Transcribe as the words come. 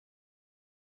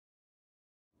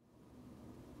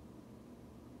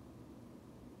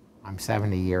I'm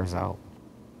 70 years old.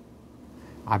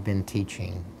 I've been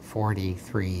teaching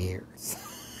 43 years.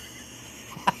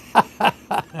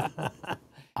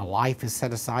 A life is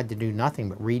set aside to do nothing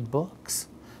but read books.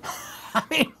 I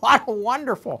mean, what a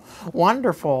wonderful,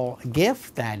 wonderful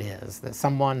gift that is, that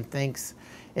someone thinks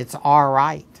it's all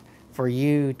right for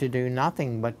you to do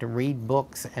nothing but to read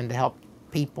books and to help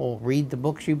people read the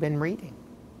books you've been reading.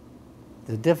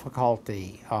 The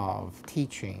difficulty of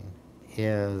teaching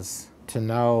is to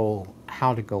know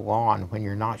how to go on when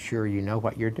you're not sure you know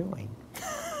what you're doing.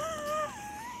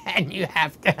 And you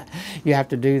have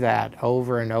to do that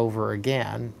over and over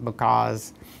again,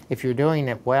 because if you're doing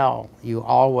it well, you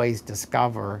always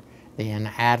discover the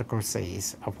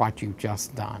inadequacies of what you've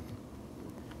just done.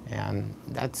 And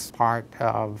that's part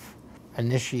of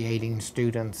initiating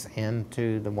students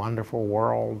into the wonderful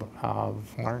world of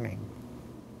learning.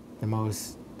 The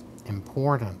most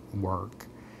important work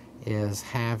is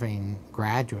having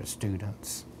graduate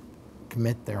students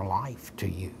commit their life to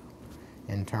you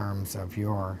in terms of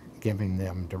your giving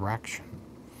them direction.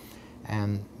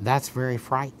 And that's very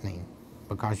frightening,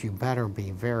 because you better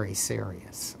be very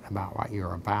serious about what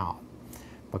you're about,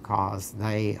 because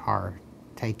they are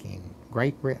taking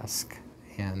great risk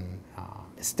in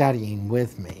studying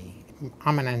with me.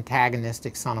 I'm an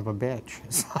antagonistic son of a bitch,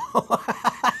 so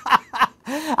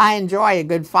I enjoy a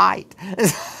good fight.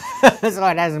 So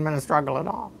it hasn't been a struggle at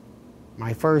all.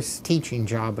 My first teaching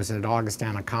job was at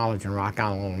Augustana College in Rock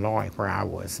Island, Illinois, where I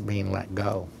was being let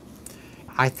go.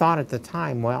 I thought at the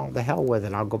time, well, the hell with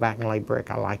it, I'll go back and lay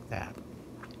brick. I like that.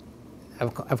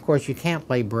 Of course, you can't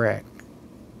lay brick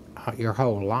your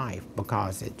whole life,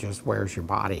 because it just wears your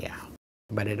body out.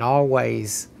 But it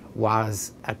always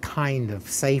was a kind of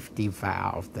safety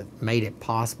valve that made it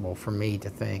possible for me to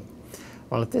think,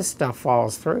 well, if this stuff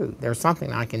falls through, there's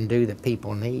something I can do that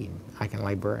people need. I can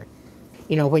lay brick.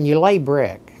 You know, when you lay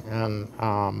brick, at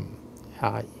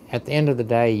the end of the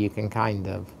day, you can kind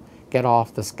of get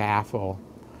off the scaffold,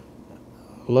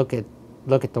 look at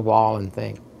the wall and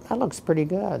think, that looks pretty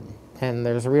good. And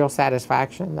there's a real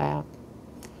satisfaction in that.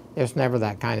 There's never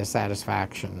that kind of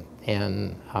satisfaction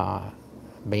in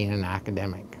being an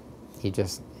academic. You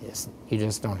just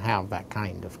don't have that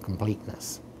kind of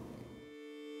completeness.